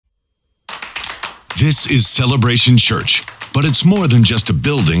This is Celebration Church, but it's more than just a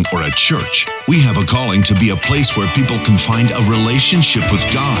building or a church. We have a calling to be a place where people can find a relationship with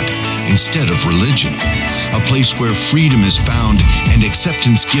God instead of religion. A place where freedom is found and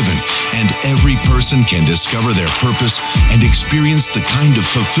acceptance given, and every person can discover their purpose and experience the kind of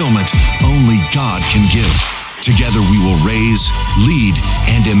fulfillment only God can give. Together we will raise, lead,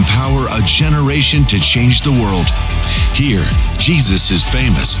 and empower a generation to change the world. Here, Jesus is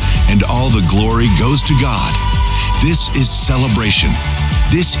famous, and all the glory goes to God. This is Celebration.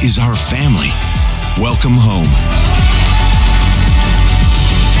 This is our family. Welcome home.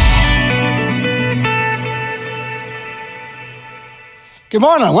 Good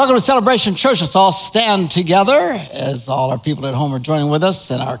morning. Welcome to Celebration Church. Let's all stand together as all our people at home are joining with us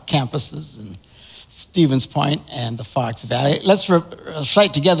at our campuses in Stevens Point and the Fox Valley. Let's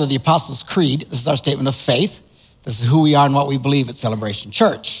recite together the Apostles' Creed. This is our statement of faith. This is who we are and what we believe at Celebration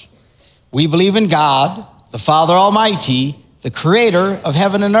Church. We believe in God, the Father Almighty, the creator of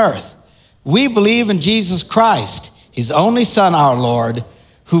heaven and earth. We believe in Jesus Christ, his only Son, our Lord,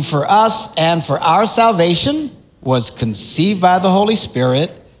 who for us and for our salvation was conceived by the Holy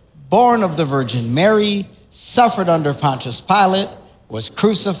Spirit, born of the Virgin Mary, suffered under Pontius Pilate, was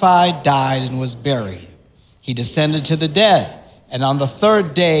crucified, died, and was buried. He descended to the dead, and on the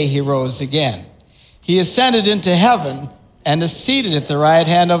third day he rose again. He ascended into heaven and is seated at the right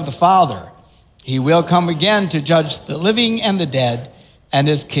hand of the Father. He will come again to judge the living and the dead, and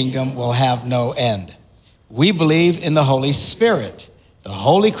his kingdom will have no end. We believe in the Holy Spirit, the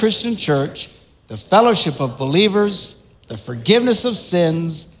holy Christian church, the fellowship of believers, the forgiveness of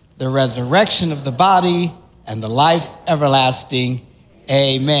sins, the resurrection of the body, and the life everlasting.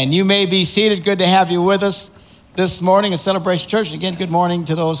 Amen. You may be seated. Good to have you with us this morning at Celebration Church. And again, good morning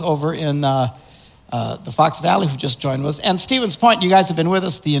to those over in the Fox Valley who just joined us. And Stevens Point, you guys have been with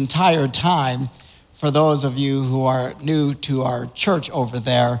us the entire time. For those of you who are new to our church over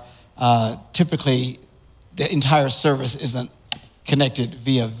there, typically the entire service isn't connected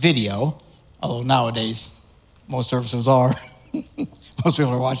via video, although nowadays most services are. Most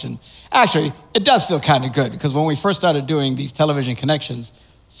people are watching. Actually, it does feel kind of good because when we first started doing these television connections,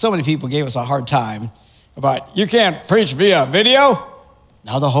 so many people gave us a hard time about, you can't preach via video.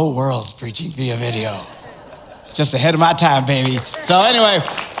 Now the whole world's preaching via video. It's just ahead of my time, baby. So anyway,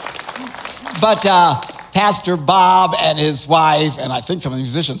 but Pastor Bob and his wife, and I think some of the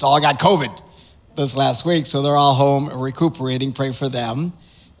musicians all got COVID this last week, so they're all home recuperating. Pray for them.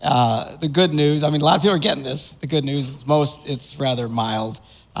 The good news, a lot of people are getting this. The good news is it's rather mild.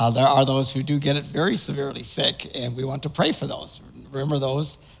 There are those who do get it very severely sick, and we want to pray for those. Remember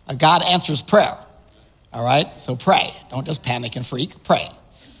those? God answers prayer, all right? So pray. Don't just panic and freak. Pray.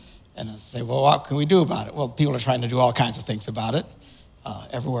 And I say, well, what can we do about it? Well, people are trying to do all kinds of things about it.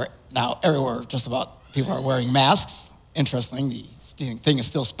 Everywhere, just about people are wearing masks. Interesting, the thing is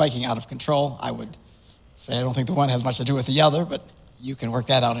still spiking out of control. I would say I don't think the one has much to do with the other, but you can work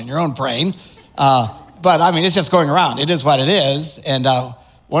that out in your own brain. But it's just going around. It is what it is. And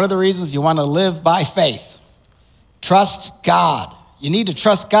one of the reasons you want to live by faith, trust God. You need to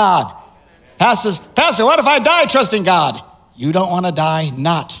trust God. Pastor, what if I die trusting God? You don't want to die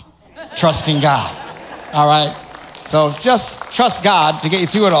not trusting God. All right? So just trust God to get you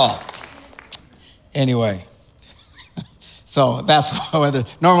through it all. Anyway, so that's whether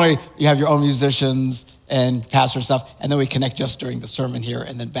normally you have your own musicians and pastor stuff, and then we connect just during the sermon here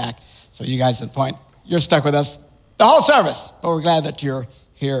and then back. So you guys at Point, you're stuck with us the whole service, but we're glad that you're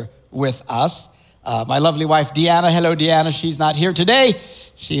here with us. My lovely wife, Deanna. Hello, Deanna. She's not here today.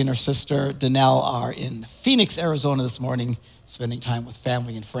 She and her sister, Danelle, are in Phoenix, Arizona this morning, spending time with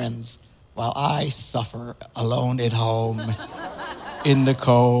family and friends, while I suffer alone at home in the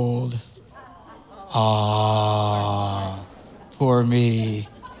cold. Poor me.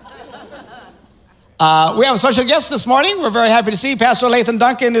 We have a special guest this morning. We're very happy to see Pastor Lathan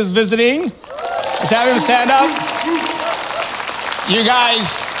Duncan is visiting. Let's have him stand up. You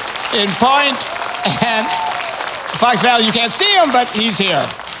guys in Point and Fox Valley, you can't see him, but he's here.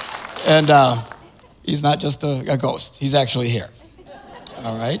 And he's not just a ghost. He's actually here.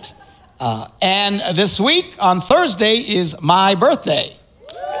 All right. And this week on Thursday is my birthday.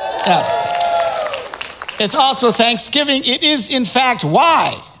 Yes. It's also Thanksgiving. It is, in fact,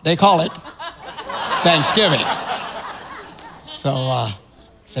 why they call it Thanksgiving. So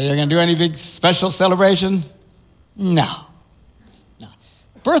you're going to do any big special celebration? No.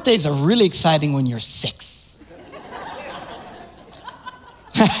 Birthdays are really exciting when you're 6.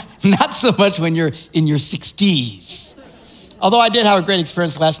 Not so much when you're in your 60s. Although I did have a great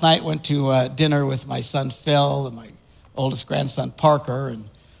experience last night. Went to dinner with my son Phil and my oldest grandson Parker, and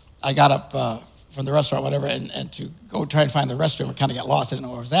I got up from the restaurant, whatever, and to go try and find the restroom. I kind of got lost. I didn't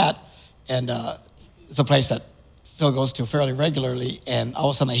know where it was at. And it's a place that Phil goes to fairly regularly. And all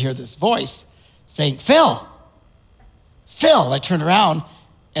of a sudden I hear this voice saying, Phil. I turned around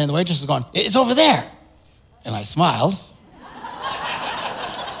and the waitress is going, it's over there. And I smiled.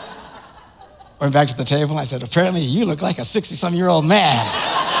 Went back to the table and I said, apparently you look like a 60-some-year-old man.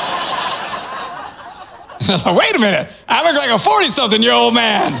 I thought, wait a minute, I look like a 40-something-year-old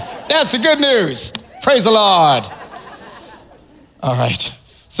man. That's the good news. Praise the Lord. All right.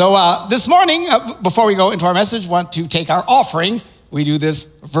 So this morning, before we go into our message, want to take our offering. We do this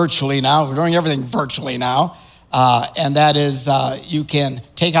virtually now. We're doing everything virtually now. And that is, you can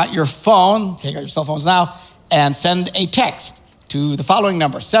take out your phone, take out your cell phones now, and send a text to the following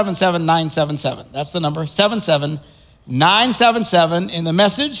number, 77977. That's the number, 77977. In the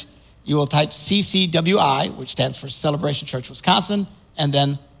message, you will type CCWI, which stands for Celebration Church Wisconsin, and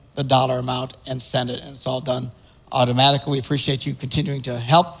then the dollar amount and send it, and it's all done automatically. We appreciate you continuing to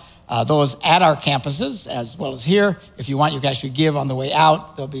help those at our campuses as well as here. If you want, you can actually give on the way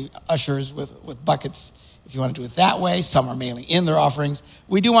out. There'll be ushers with buckets if you want to do it that way. Some are mailing in their offerings.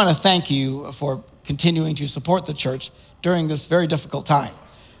 We do want to thank you for continuing to support the church during this very difficult time.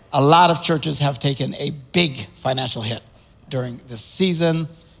 A lot of churches have taken a big financial hit during this season.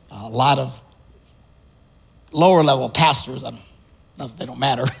 A lot of lower level pastors, not that they don't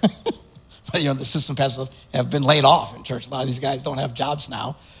matter, but the assistant pastors have been laid off in church. A lot of these guys don't have jobs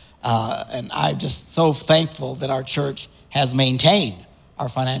now. And I'm just so thankful that our church has maintained our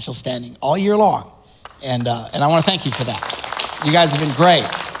financial standing all year long. And I want to thank you for that. You guys have been great.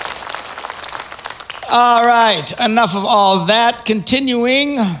 All right, enough of all that.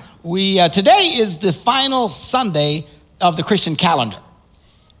 Continuing, today is the final Sunday of the Christian calendar.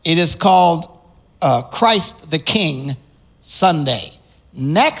 It is called Christ the King Sunday.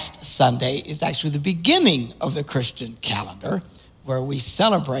 Next Sunday is actually the beginning of the Christian calendar, where we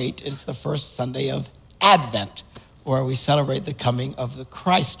celebrate, it's the first Sunday of Advent, where we celebrate the coming of the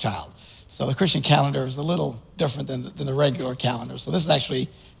Christ child. So the Christian calendar is a little different than the regular calendar. So this is actually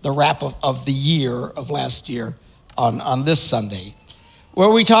the wrap of the year of last year on this Sunday,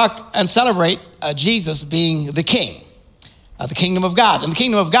 where we talk and celebrate Jesus being the King, the kingdom of God. And the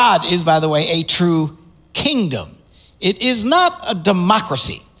kingdom of God is, by the way, a true kingdom. It is not a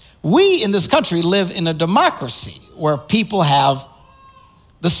democracy. We in this country live in a democracy where people have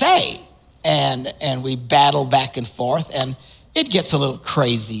the say, and we battle back and forth, and it gets a little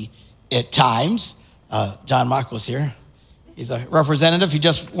crazy at times. John Marco's here. He's a representative. He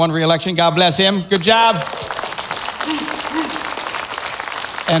just won re-election. God bless him. Good job.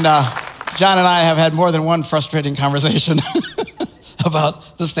 And John and I have had more than one frustrating conversation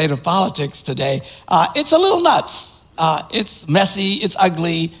about the state of politics today. It's a little nuts. It's messy. It's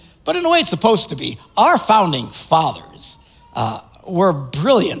ugly. But in a way, it's supposed to be. Our founding fathers were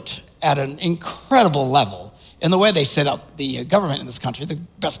brilliant at an incredible level in the way they set up the government in this country, the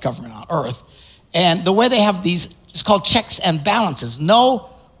best government on earth, and the way they have these, it's called checks and balances. No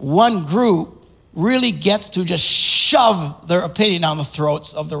one group really gets to just shove their opinion down the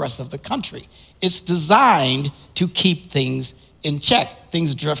throats of the rest of the country. It's designed to keep things in check.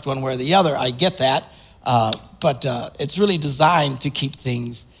 Things drift one way or the other, I get that, but it's really designed to keep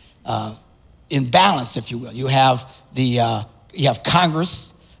things in balance, if you will. You have Congress.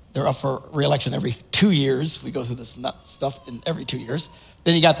 They're up for re-election every 2 years. We go through this stuff in every 2 years.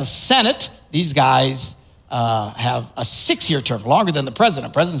 Then you got the Senate. These guys have a 6-year term, longer than the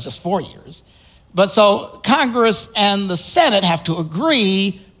president. President's just 4 years. But so Congress and the Senate have to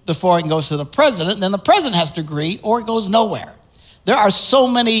agree before it goes to the president. And then the president has to agree or it goes nowhere. There are so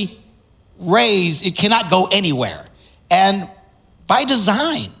many ways it cannot go anywhere. And by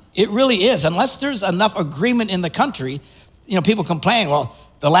design, it really is. Unless there's enough agreement in the country, people complain, well,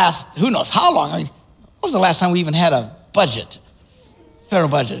 the last, who knows how long? When was the last time we even had a budget, federal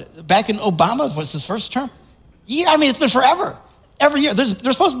budget? Back in Obama, was his first term? Yeah, it's been forever. Every year, they're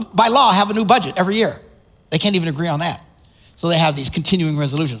supposed to, by law, have a new budget every year. They can't even agree on that. So they have these continuing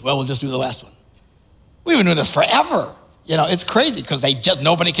resolutions. Well, we'll just do the last one. We've been doing this forever. It's crazy because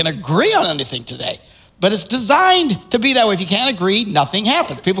nobody can agree on anything today. But it's designed to be that way. If you can't agree, nothing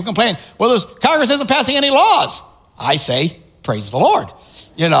happens. People complain, well, Congress isn't passing any laws. I say, praise the Lord,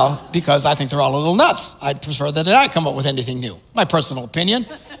 because I think they're all a little nuts. I'd prefer that they not come up with anything new. My personal opinion.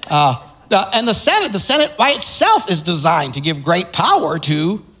 And the Senate by itself is designed to give great power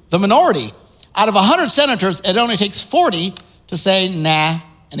to the minority. Out of 100 senators, it only takes 40 to say, nah,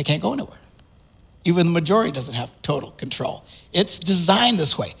 and it can't go anywhere. Even the majority doesn't have total control. It's designed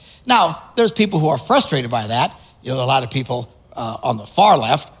this way. Now, there's people who are frustrated by that. A lot of people on the far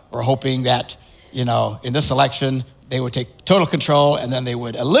left are hoping that in this election, they would take total control and then they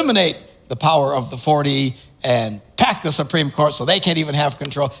would eliminate the power of the 40 and pack the Supreme Court so they can't even have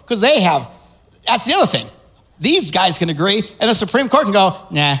control. Because that's the other thing. These guys can agree and the Supreme Court can go,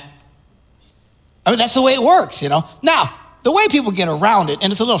 nah. I mean, that's the way it works, Now, the way people get around it,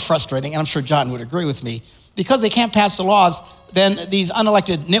 and it's a little frustrating, and I'm sure John would agree with me, because they can't pass the laws, then these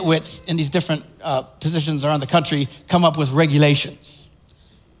unelected nitwits in these different positions around the country come up with regulations.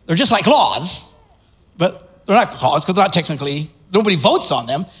 They're just like laws, but they're not laws because they're not technically, nobody votes on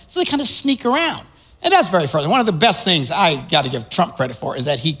them, so they kind of sneak around. And that's very frustrating. One of the best things I got to give Trump credit for is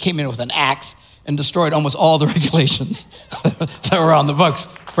that he came in with an axe and destroyed almost all the regulations that were on the books.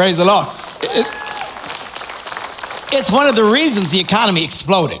 Praise the Lord. It's one of the reasons the economy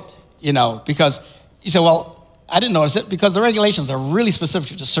exploded, because you say, well, I didn't notice it because the regulations are really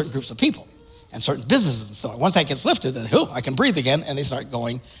specific to certain groups of people and certain businesses and stuff. Once that gets lifted, then, I can breathe again, and they start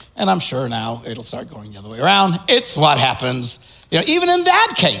going. And I'm sure now it'll start going the other way around. It's what happens. Even in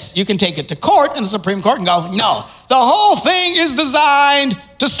that case, you can take it to court, and the Supreme Court can go, no, the whole thing is designed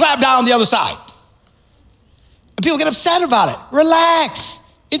to slap down the other side. And people get upset about it. Relax.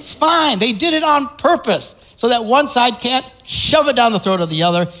 It's fine. They did it on purpose so that one side can't shove it down the throat of the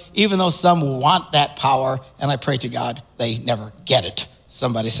other, even though some want that power. And I pray to God they never get it.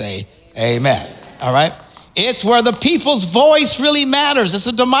 Somebody say amen. All right? It's where the people's voice really matters. It's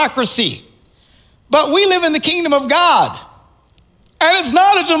a democracy. But we live in the kingdom of God, and it's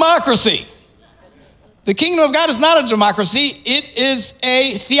not a democracy. The kingdom of God is not a democracy. It is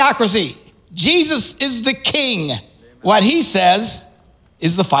a theocracy. Jesus is the king. What he says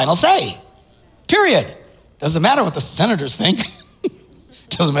is the final say, period. Doesn't matter what the senators think.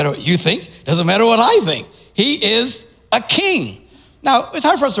 Doesn't matter what you think. Doesn't matter what I think. He is a king. Now, it's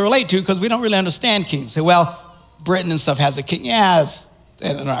hard for us to relate to because we don't really understand kings. Say, well, Britain and stuff has a king. Yeah,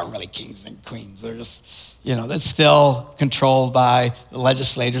 they're not really kings and queens. They're just, they're still controlled by the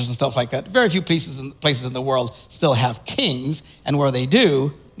legislators and stuff like that. Very few places in the world still have kings, and where they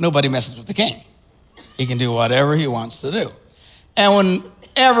do, nobody messes with the king. He can do whatever he wants to do. And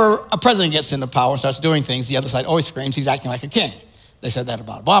whenever a president gets into power and starts doing things, the other side always screams he's acting like a king. They said that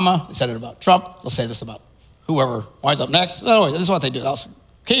about Obama. They said it about Trump. They'll say this about whoever winds up next. This is what they do. That's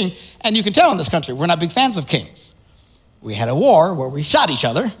king. And you can tell in this country, we're not big fans of kings. We had a war where we shot each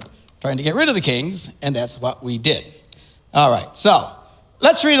other trying to get rid of the kings, and that's what we did. All right, so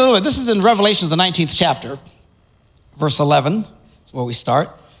let's read a little bit. This is in Revelation, the 19th chapter, verse 11. That's where we start.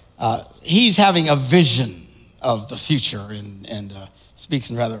 He's having a vision of the future and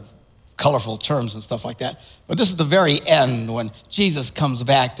speaks in rather colorful terms and stuff like that. But this is the very end when Jesus comes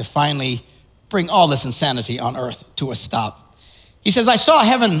back to finally bring all this insanity on earth to a stop. He says, I saw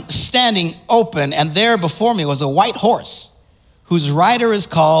heaven standing open, and there before me was a white horse whose rider is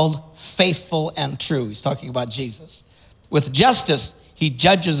called Faithful and True. He's talking about Jesus. With justice, he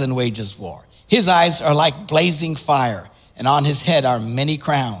judges and wages war. His eyes are like blazing fire, and on his head are many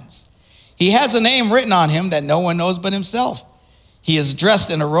crowns. He has a name written on him that no one knows but himself. He is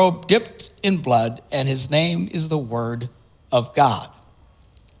dressed in a robe dipped in blood, and his name is the Word of God.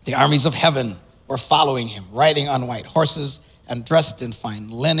 The armies of heaven were following him, riding on white horses and dressed in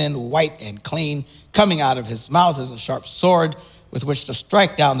fine linen, white and clean. Coming out of his mouth is a sharp sword with which to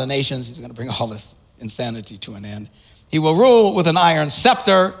strike down the nations. He's going to bring all this insanity to an end. He will rule with an iron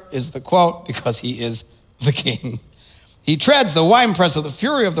scepter, is the quote, because he is the king. He treads the winepress of the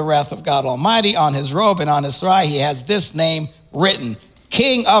fury of the wrath of God Almighty. On his robe and on his thigh he has this name written,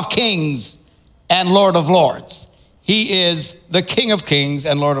 King of Kings and Lord of Lords. He is the King of Kings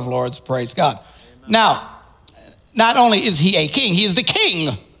and Lord of Lords. Praise God. Now, not only is he a king, he is the King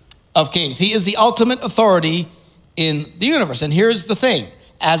of Kings. He is the ultimate authority in the universe. And here's the thing.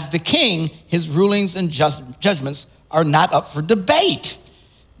 As the king, his rulings and judgments are not up for debate.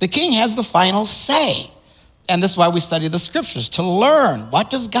 The king has the final say. And this is why we study the scriptures, to learn, what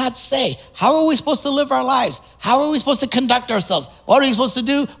does God say? How are we supposed to live our lives? How are we supposed to conduct ourselves? What are we supposed to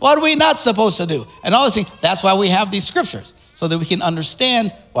do? What are we not supposed to do? And all these things. That's why we have these scriptures, so that we can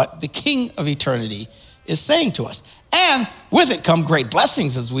understand what the King of eternity is saying to us. And with it come great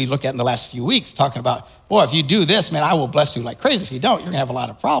blessings, as we look at in the last few weeks, talking about, boy, if you do this, man, I will bless you like crazy. If you don't, you're going to have a lot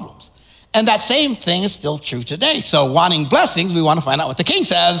of problems. And that same thing is still true today. So wanting blessings, we want to find out what the king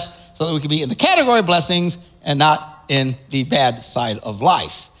says, so that we can be in the category of blessings and not in the bad side of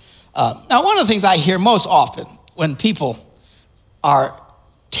life. Now, one of the things I hear most often when people are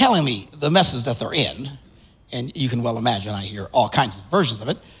telling me the message that they're in, and you can well imagine I hear all kinds of versions of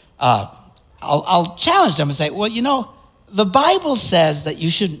it, I'll challenge them and say, well, the Bible says that you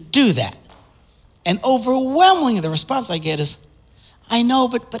shouldn't do that. And overwhelmingly, the response I get is, I know,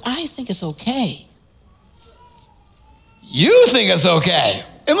 but I think it's okay. You think it's okay.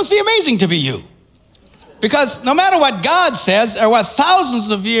 It must be amazing to be you. Because no matter what God says or what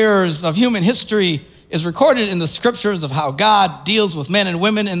thousands of years of human history is recorded in the scriptures of how God deals with men and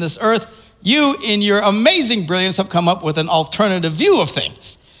women in this earth, you, in your amazing brilliance, have come up with an alternative view of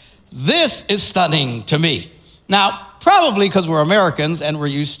things. This is stunning to me. Now, probably because we're Americans and we're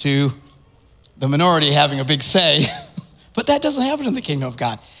used to the minority having a big say, but that doesn't happen in the kingdom of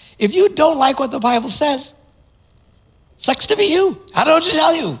God. If you don't like what the Bible says, sucks to be you. I don't know what to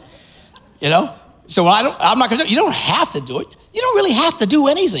tell you. You know? So I'm not going to do it. You don't have to do it. You don't really have to do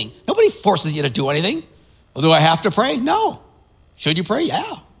anything. Nobody forces you to do anything. Well, do I have to pray? No. Should you pray?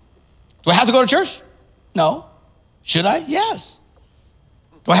 Yeah. Do I have to go to church? No. Should I? Yes.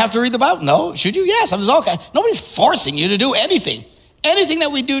 Do I have to read the Bible? No. Should you? Yes. Nobody's forcing you to do anything. Anything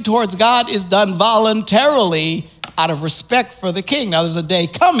that we do towards God is done voluntarily out of respect for the King. Now, there's a day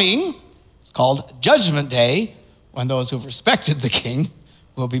coming. It's called Judgment Day, when those who've respected the King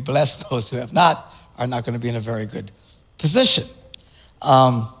will be blessed. Those who have not are not going to be in a very good position.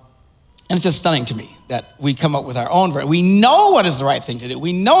 And it's just stunning to me that we come up with our own. We know what is the right thing to do.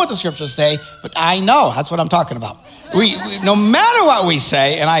 We know what the scriptures say, but I know. That's what I'm talking about. We no matter what we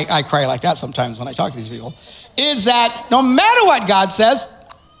say, and I cry like that sometimes when I talk to these people, is that no matter what God says,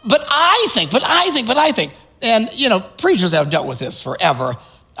 but I think. And, you know, preachers have dealt with this forever.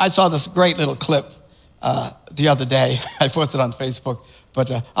 I saw this great little clip the other day. I posted it on Facebook, but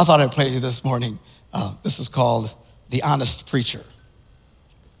I thought I'd play you this morning. This is called The Honest Preacher.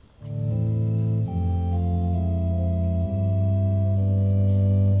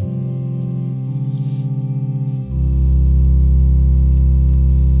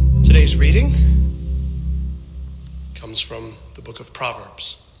 Today's reading comes from the book of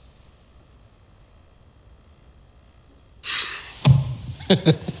Proverbs.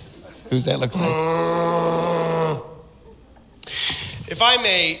 Who's that look like? If I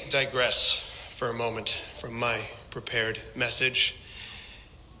may digress for a moment from my prepared message,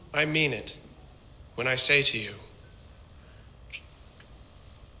 I mean it when I say to you,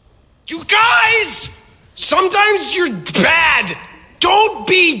 you guys, sometimes you're bad. Don't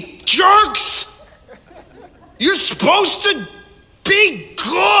be jerks. You're supposed to be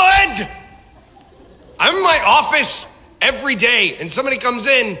good. I'm in my office every day and somebody comes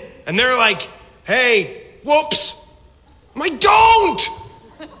in and they're like, hey, whoops. I'm like, don't.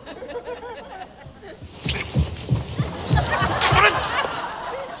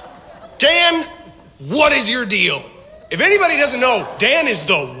 Dan, what is your deal? If anybody doesn't know, Dan is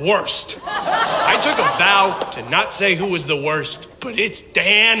the worst. I took a vow to not say who was the worst, but it's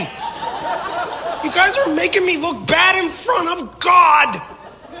Dan. You guys are making me look bad in front of God.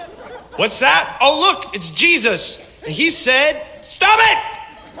 What's that? Oh, look, it's Jesus. And he said, stop it!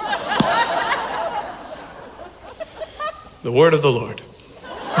 The word of the Lord.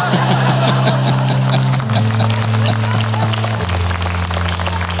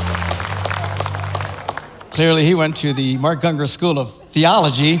 Clearly, he went to the Mark Gungor School of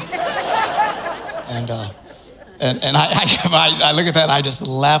Theology, and I look at that and I just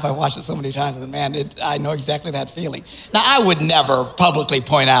laugh. I watched it so many times, and man, I know exactly that feeling. Now, I would never publicly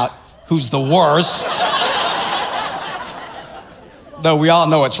point out who's the worst, though we all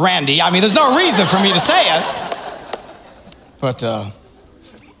know it's Randy. I mean, there's no reason for me to say it, but now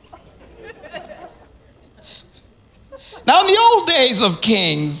in the old days of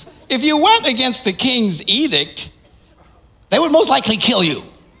kings, if you went against the king's edict, they would most likely kill you.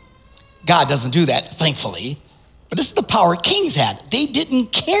 God doesn't do that, thankfully. But this is the power kings had. They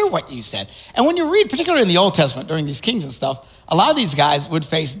didn't care what you said. And when you read, particularly in the Old Testament, during these kings and stuff, a lot of these guys would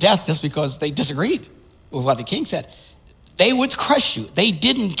face death just because they disagreed with what the king said. They would crush you. They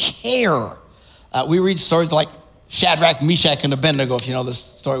didn't care. We read stories like Shadrach, Meshach, and Abednego, if you know this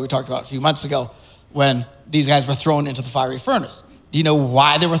story we talked about a few months ago, when these guys were thrown into the fiery furnace. Do you know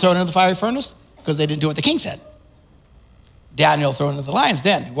why they were thrown into the fiery furnace? Because they didn't do what the king said. Daniel thrown into the lion's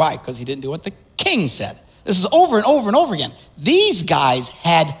den. Why? Because he didn't do what the king said. This is over and over and over again. These guys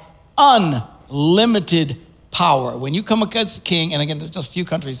had unlimited power. When you come against the king, and again, there's just a few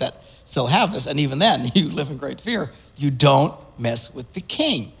countries that still have this, and even then, you live in great fear. You don't mess with the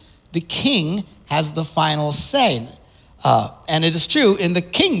king. The king has the final say. And it is true in the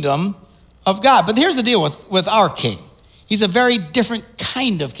kingdom of God. But here's the deal with our king. He's a very different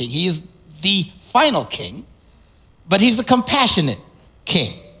kind of king. He is the final king, but he's a compassionate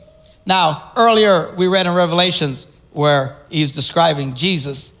king. Now, earlier we read in Revelations where he's describing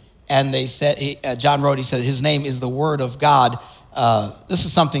Jesus, and they said, John wrote, he said, his name is the Word of God. This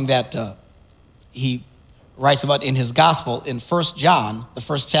is something that he writes about in his gospel in 1 John, the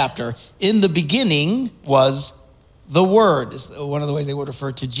first chapter, in the beginning was the Word, is one of the ways they would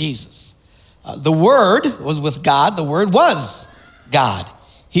refer to Jesus. The Word was with God. The Word was God.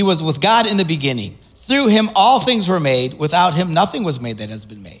 He was with God in the beginning. Through him, all things were made. Without him, nothing was made that has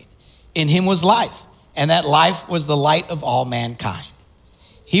been made. In him was life, and that life was the light of all mankind.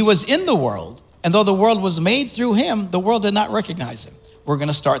 He was in the world, and though the world was made through him, the world did not recognize him. We're going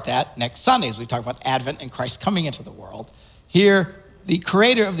to start that next Sunday as we talk about Advent and Christ coming into the world. Here, the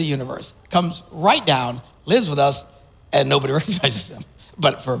creator of the universe comes right down, lives with us, and nobody recognizes him,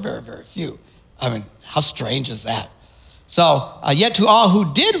 but for very, very few. I mean, how strange is that? So, yet to all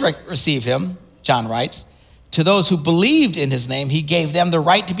who did receive him, John writes, to those who believed in his name, he gave them the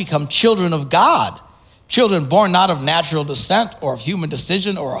right to become children of God. Children born not of natural descent or of human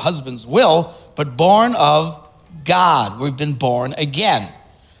decision or a husband's will, but born of God. We've been born again.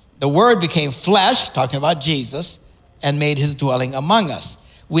 The Word became flesh, talking about Jesus, and made his dwelling among us.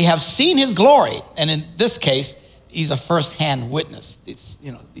 We have seen his glory, and in this case, he's a first-hand witness.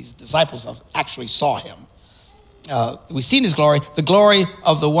 These disciples actually saw him. We've seen his glory, the glory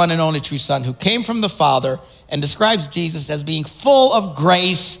of the one and only true Son who came from the Father, and describes Jesus as being full of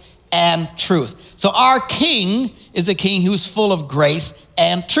grace and truth. So our King is a king who's full of grace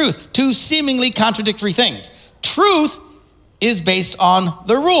and truth, two seemingly contradictory things. Truth is based on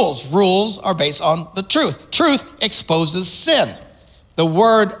the rules. Rules are based on the truth. Truth exposes sin. The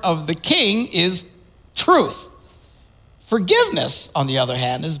word of the king is truth. Forgiveness, on the other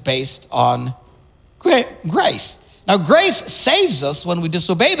hand, is based on grace. Now, grace saves us when we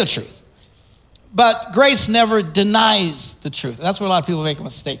disobey the truth, but grace never denies the truth. And that's where a lot of people make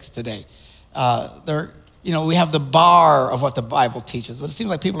mistakes today. We have the bar of what the Bible teaches, but it seems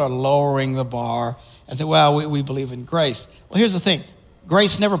like people are lowering the bar and say, well, we believe in grace. Well, here's the thing.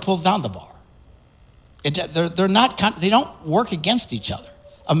 Grace never pulls down the bar. They don't work against each other.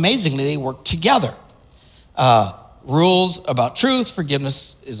 Amazingly, they work together. Rules about truth,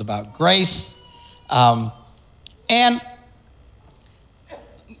 forgiveness is about grace. And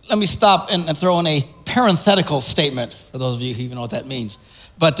let me stop and throw in a parenthetical statement for those of you who even know what that means.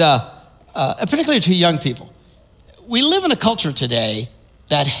 But particularly to young people, we live in a culture today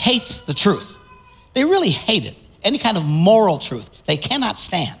that hates the truth. They really hate it. Any kind of moral truth, they cannot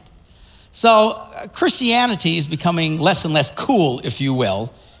stand. So Christianity is becoming less and less cool, if you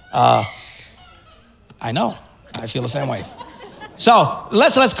will. I know, I feel the same way. So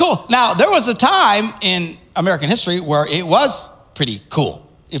less and less cool. Now, there was a time in American history where it was pretty cool,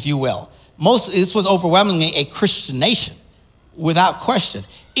 if you will. This was overwhelmingly a Christian nation, without question.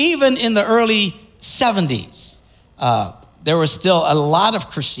 Even in the early 70s, there was still a lot of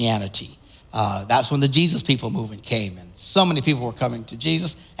Christianity. That's when the Jesus People movement came, and so many people were coming to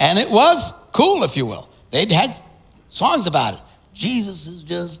Jesus, and it was cool, if you will. They'd had songs about it. Jesus is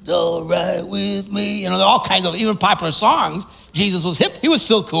just all right with me. All kinds of even popular songs. Jesus was hip. He was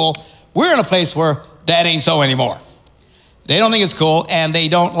still cool. We're in a place where that ain't so anymore. They don't think it's cool, and they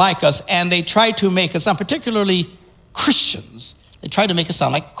don't like us, and they try to make us sound, particularly Christians, they try to make us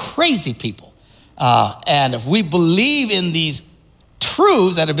sound like crazy people. And if we believe in these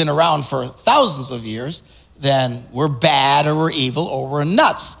truths that have been around for thousands of years, then we're bad or we're evil or we're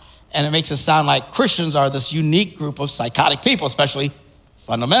nuts. And it makes us sound like Christians are this unique group of psychotic people, especially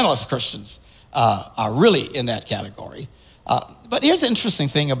fundamentalist Christians are really in that category. But here's the interesting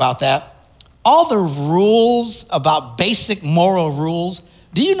thing about that. All the rules about basic moral rules,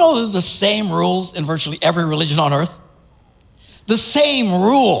 do you know they're the same rules in virtually every religion on earth? The same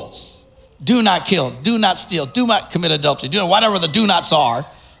rules. Do not kill, do not steal, do not commit adultery, whatever the do nots are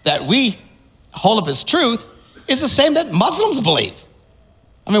that we hold up as truth is the same that Muslims believe.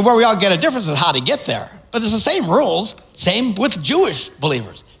 I mean, where we all get a difference is how to get there. But it's the same rules, same with Jewish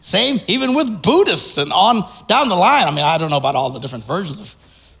believers, same even with Buddhists and on down the line. I mean, I don't know about all the different versions of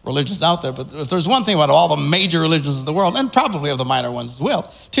religions out there, but if there's one thing about all the major religions of the world, and probably of the minor ones as well,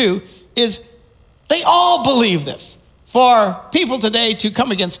 too, is they all believe this. For people today to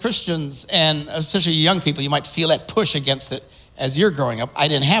come against Christians, and especially young people, you might feel that push against it as you're growing up. I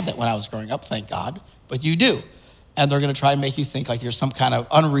didn't have that when I was growing up, thank God, but you do. And they're going to try and make you think like you're some kind of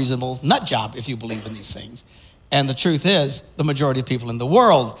unreasonable nut job if you believe in these things. And the truth is, the majority of people in the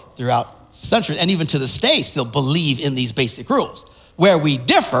world throughout centuries, and even to this day, still believe in these basic rules. Where we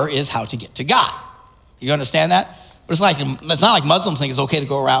differ is how to get to God. You understand that? But it's not like Muslims think it's okay to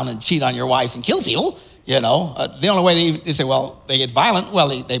go around and cheat on your wife and kill people. The only way they say, well, they get violent, well,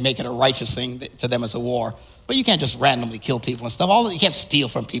 they make it a righteous thing to them as a war. But you can't just randomly kill people and stuff. You can't steal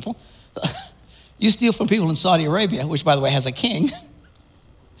from people. You steal from people in Saudi Arabia, which, by the way, has a king.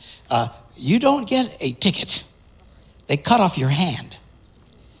 you don't get a ticket. They cut off your hand.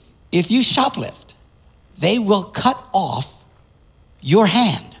 If you shoplift, they will cut off your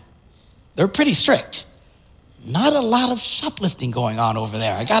hand. They're pretty strict. Not a lot of shoplifting going on over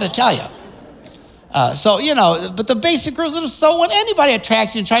there, I got to tell you. But the basic rules are so when anybody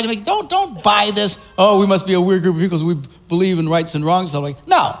attracts you and tries to make, don't buy this, oh, we must be a weird group of people because we believe in rights and wrongs. So like,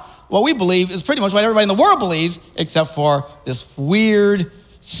 no, what we believe is pretty much what everybody in the world believes, except for this weird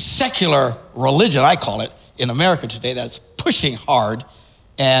secular religion, I call it, in America today that's pushing hard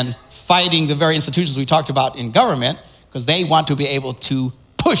and fighting the very institutions we talked about in government because they want to be able to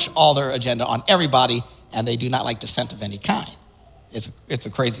push all their agenda on everybody, and they do not like dissent of any kind. It's a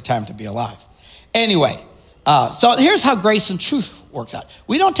crazy time to be alive. Anyway, so here's how grace and truth works out.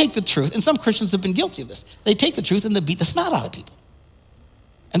 We don't take the truth, and some Christians have been guilty of this. They take the truth and they beat the snot out of people.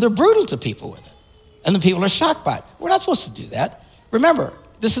 And they're brutal to people with it. And the people are shocked by it. We're not supposed to do that. Remember,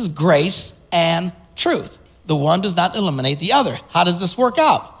 this is grace and truth. The one does not eliminate the other. How does this work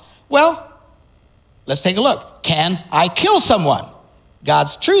out? Well, let's take a look. Can I kill someone?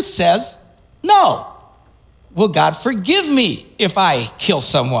 God's truth says no. Will God forgive me if I kill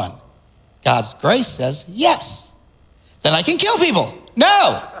someone? God's grace says yes. Then I can kill people.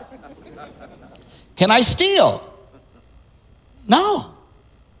 No. Can I steal? No.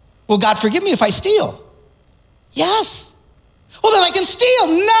 Will God forgive me if I steal? Yes. Well, then I can steal.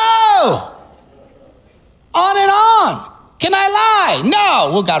 No. On and on. Can I lie?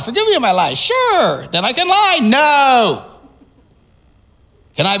 No. Will God forgive me if I lie? Sure. Then I can lie. No.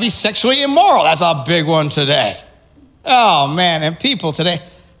 Can I be sexually immoral? That's a big one today. Oh, man. And people today,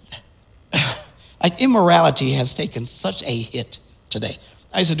 like immorality has taken such a hit today.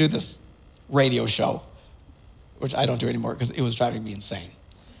 I used to do this radio show, which I don't do anymore because it was driving me insane.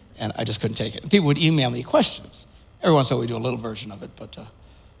 And I just couldn't take it. And people would email me questions. Every once in a while we do a little version of it. But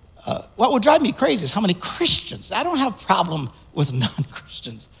what would drive me crazy is how many Christians, I don't have a problem with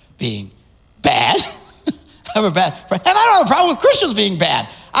non-Christians being bad. I have a bad, and I don't have a problem with Christians being bad.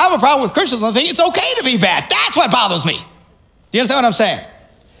 I have a problem with Christians when they think it's okay to be bad. That's what bothers me. Do you understand what I'm saying?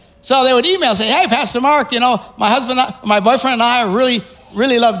 So they would email and say, hey, Pastor Mark, my boyfriend and I really,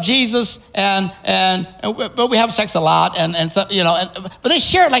 really love Jesus, but we have sex a lot, and so, but they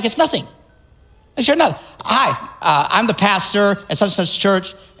share it like it's nothing. They share nothing. Hi, I'm the pastor at such and such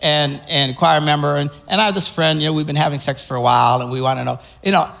church and choir member, and I have this friend, we've been having sex for a while, and we want to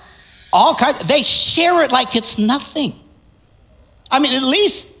know, all kinds. They share it like it's nothing. I mean, at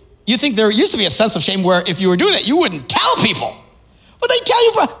least you think there used to be a sense of shame where if you were doing that, you wouldn't tell people. But they tell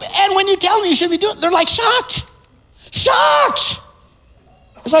you, and when you tell them you should be doing it, they're like shocked. Shocked.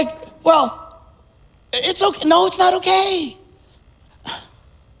 It's like, well, it's okay. No, it's not okay.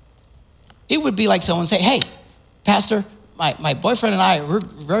 It would be like someone say, hey, Pastor, my boyfriend and I, we're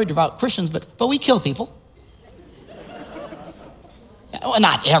very devout Christians, but we kill people. Well,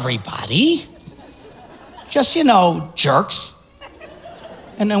 not everybody. Just, jerks.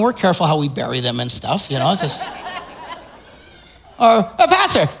 And then we're careful how we bury them and stuff, It's just... Or,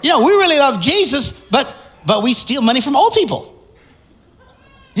 Pastor, we really love Jesus, but we steal money from old people.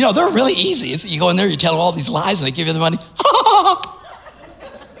 They're really easy. You go in there, you tell them all these lies, and they give you the money.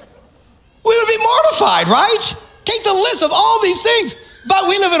 We would be mortified, right? Take the list of all these things. But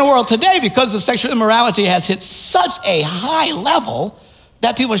we live in a world today because the sexual immorality has hit such a high level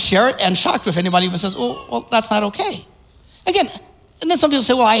that people share it and shocked if anybody even says, well, that's not okay. Again, and then some people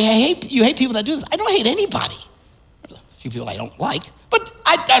say, well, you hate people that do this. I don't hate anybody. There's a few people I don't like, but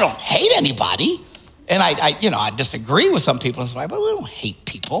I don't hate anybody. And I disagree with some people, but we don't hate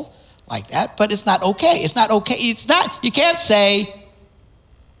people like that. But it's not okay. It's not okay. You can't say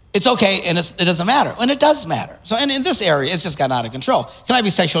it's okay and it doesn't matter. And it does matter. So, and in this area, it's just gotten out of control. Can I be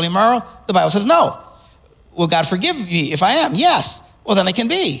sexually immoral? The Bible says no. Will God forgive me if I am? Yes. Well, then I can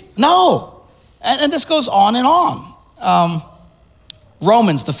be. No. And this goes on and on.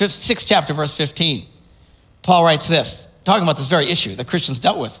 Romans, the 6th chapter, verse 15. Paul writes this, talking about this very issue that Christians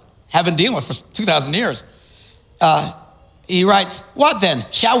dealt with, have been dealing with for 2,000 years. He writes, what then?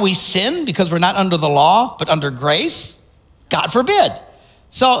 Shall we sin because we're not under the law, but under grace? God forbid.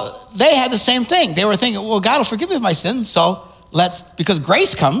 So they had the same thing. They were thinking, well, God will forgive me of my sin, so because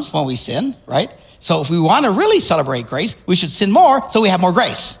grace comes when we sin, right? So if we want to really celebrate grace, we should sin more so we have more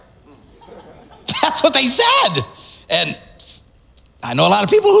grace. That's what they said. And I know a lot of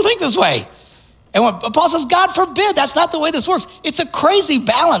people who think this way. And when Paul says, God forbid, that's not the way this works. It's a crazy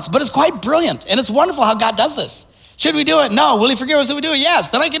balance, but it's quite brilliant. And it's wonderful how God does this. Should we do it? No. Will he forgive us if we do it? Yes.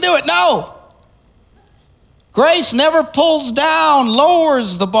 Then I can do it. No. Grace never pulls down,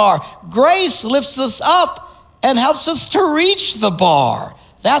 lowers the bar. Grace lifts us up and helps us to reach the bar.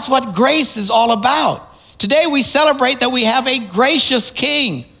 That's what grace is all about. Today we celebrate that we have a gracious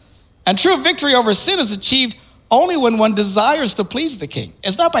king. And true victory over sin is achieved only when one desires to please the king.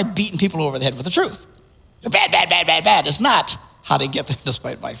 It's not by beating people over the head with the truth. You're bad, bad, bad, bad, bad. It's not how to get there,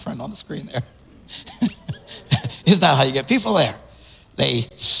 despite my friend on the screen there. It's not how you get people there. They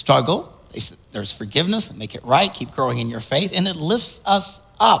struggle. There's forgiveness and make it right. Keep growing in your faith. And it lifts us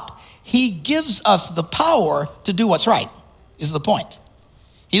up. He gives us the power to do what's right, is the point.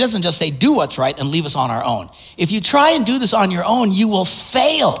 He doesn't just say do what's right and leave us on our own. If you try and do this on your own, you will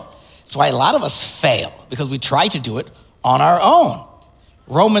fail. That's why a lot of us fail, because we try to do it on our own.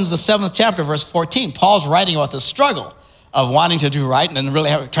 Romans, the 7th chapter, verse 14, Paul's writing about the struggle of wanting to do right and then really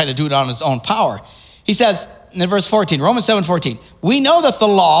try to do it on his own power. He says in verse 14, Romans 7:14, we know that the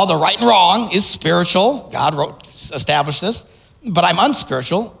law, the right and wrong, is spiritual. God established this, but I'm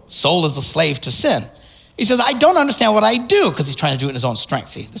unspiritual. Soul is a slave to sin. He says, I don't understand what I do, because he's trying to do it in his own strength.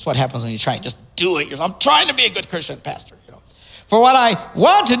 See, this is what happens when you try. Just do it. I'm trying to be a good Christian pastor. For what I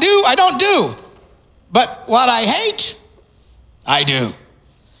want to do, I don't do. But what I hate, I do.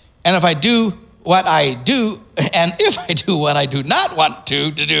 And if I do what I do, and if I do what I do not want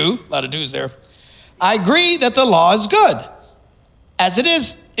to do, a lot of do's there, I agree that the law is good. As it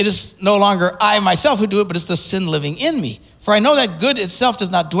is no longer I myself who do it, but it's the sin living in me. For I know that good itself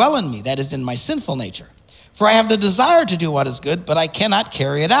does not dwell in me, that is in my sinful nature. For I have the desire to do what is good, but I cannot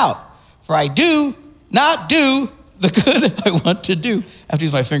carry it out. For I do not do the good I want to do. I have to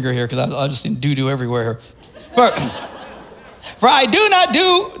use my finger here because I've just seen do everywhere. For I do not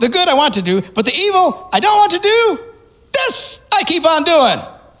do the good I want to do, but the evil I don't want to do, this I keep on doing.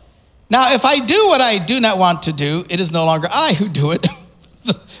 Now, if I do what I do not want to do, it is no longer I who do it,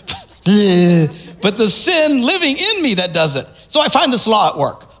 but the sin living in me that does it. So I find this law at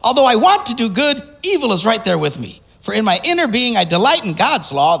work. Although I want to do good, evil is right there with me. For in my inner being, I delight in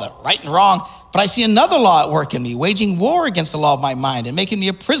God's law, the right and wrong, but I see another law at work in me, waging war against the law of my mind and making me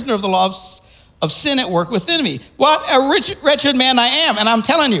a prisoner of the law of sin at work within me. What a wretched man I am. And I'm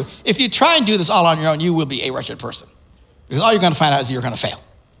telling you, if you try and do this all on your own, you will be a wretched person. Because all you're going to find out is you're going to fail.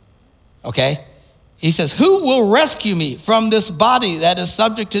 Okay? He says, who will rescue me from this body that is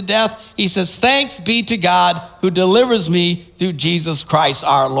subject to death? He says, thanks be to God who delivers me through Jesus Christ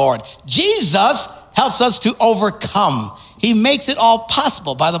our Lord. Jesus helps us to overcome. He makes it all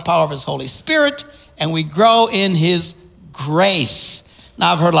possible by the power of his Holy Spirit, and we grow in his grace.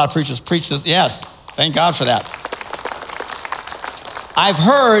 Now, I've heard a lot of preachers preach this. Yes, thank God for that. I've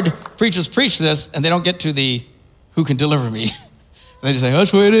heard preachers preach this, and they don't get to the who can deliver me. They just say,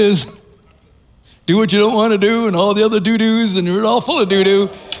 that's the way it is. Do what you don't want to do, and all the other doo-doos, and you're all full of doo-doo,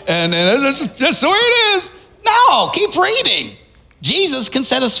 and that's the way it is. No, keep reading. Jesus can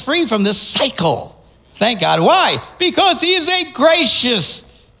set us free from this cycle. Thank God. Why? Because he is a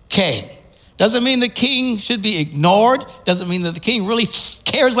gracious king. Doesn't mean the king should be ignored. Doesn't mean that the king really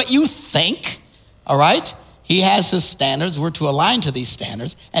cares what you think. All right? He has his standards. We're to align to these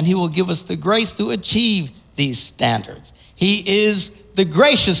standards, and he will give us the grace to achieve these standards. He is the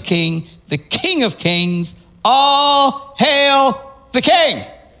gracious king, the King of kings. All hail the king.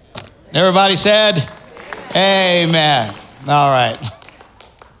 Everybody said, amen. All right.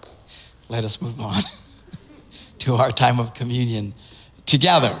 Let us move on to our time of communion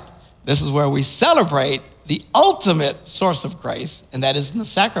together. This is where we celebrate the ultimate source of grace, and that is in the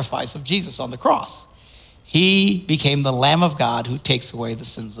sacrifice of Jesus on the cross. He became the Lamb of God who takes away the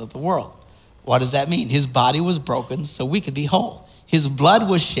sins of the world. What does that mean? His body was broken so we could be whole. His blood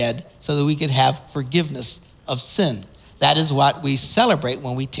was shed so that we could have forgiveness of sin. That is what we celebrate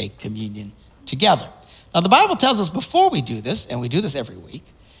when we take communion together. Now, the Bible tells us before we do this, and we do this every week,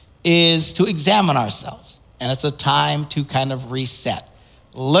 is to examine ourselves. And it's a time to kind of reset.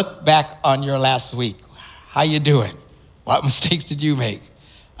 Look back on your last week. How you doing? What mistakes did you make?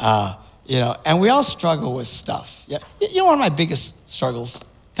 And we all struggle with stuff. Yeah. You know, one of my biggest struggles,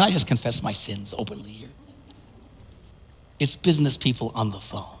 can I just confess my sins openly here? It's business people on the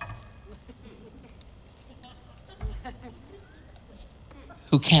phone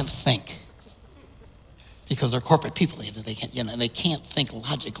who can't think because they're corporate people. They can't think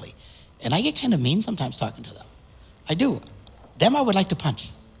logically. And I get kind of mean sometimes talking to them. I do. Them I would like to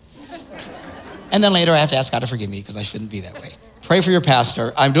punch. And then later I have to ask God to forgive me because I shouldn't be that way. Pray for your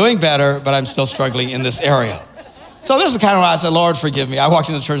pastor. I'm doing better, but I'm still struggling in this area. So this is kind of why I said, Lord, forgive me. I walked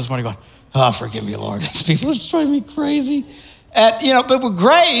into the church this morning going, oh, forgive me, Lord. These people are driving me crazy. And, but with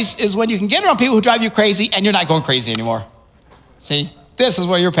grace is when you can get around people who drive you crazy and you're not going crazy anymore. See, this is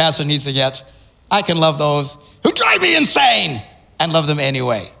where your pastor needs to get. I can love those who drive me insane and love them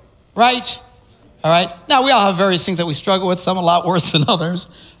anyway, right? All right? Now, we all have various things that we struggle with, some a lot worse than others.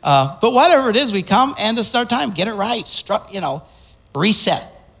 But whatever it is, we come and this is our time. Get it right. Reset.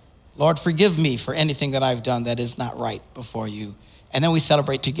 Lord, forgive me for anything that I've done that is not right before you. And then we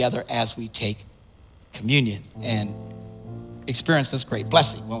celebrate together as we take communion and experience this great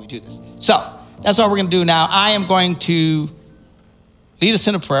blessing when we do this. So that's what we're going to do now. I am going to lead us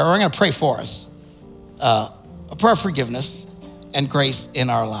in a prayer. We're going to pray for us. A prayer of forgiveness and grace in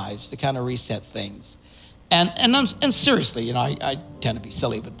our lives to kind of reset things. And seriously, I tend to be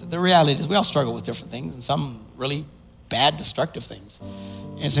silly, but the reality is we all struggle with different things and some really bad, destructive things.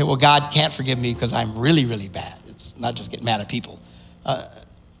 And you say, well, God can't forgive me because I'm really, really bad. It's not just get mad at people.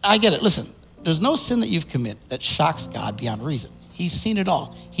 I get it. Listen, there's no sin that you've committed that shocks God beyond reason. He's seen it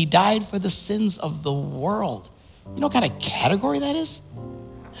all. He died for the sins of the world. You know what kind of category that is?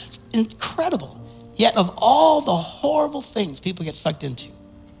 That's incredible. Yet of all the horrible things people get sucked into,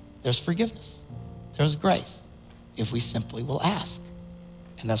 there's forgiveness. There's grace. If we simply will ask.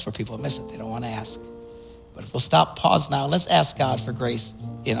 And that's where people miss it. They don't want to ask. But if we'll stop, pause now, let's ask God for grace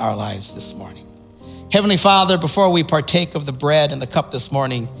in our lives this morning. Heavenly Father, before we partake of the bread and the cup this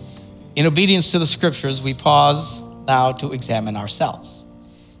morning, in obedience to the scriptures, we pause now to examine ourselves.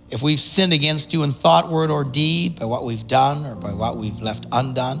 If we've sinned against you in thought, word, or deed, by what we've done or by what we've left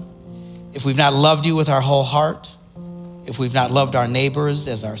undone, if we've not loved you with our whole heart, if we've not loved our neighbors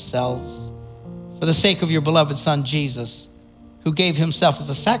as ourselves, for the sake of your beloved Son, Jesus, who gave himself as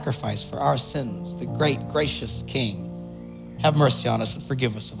a sacrifice for our sins, the great, gracious King, have mercy on us and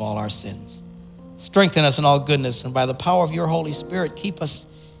forgive us of all our sins. Strengthen us in all goodness, and by the power of your Holy Spirit, keep us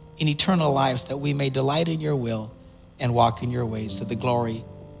in eternal life that we may delight in your will and walk in your ways to the glory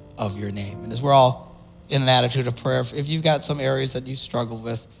of your name. And as we're all in an attitude of prayer, if you've got some areas that you struggle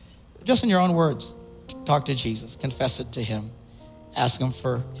with, just in your own words, talk to Jesus, confess it to him, ask him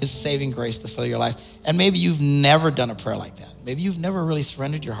for his saving grace to fill your life. And maybe you've never done a prayer like that. Maybe you've never really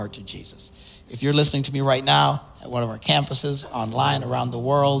surrendered your heart to Jesus. If you're listening to me right now at one of our campuses, online, around the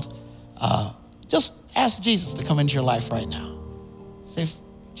world, just ask Jesus to come into your life right now. Say,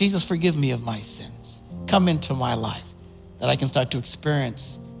 Jesus, forgive me of my sins. Come into my life that I can start to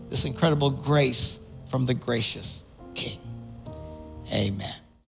experience this incredible grace from the gracious King. Amen.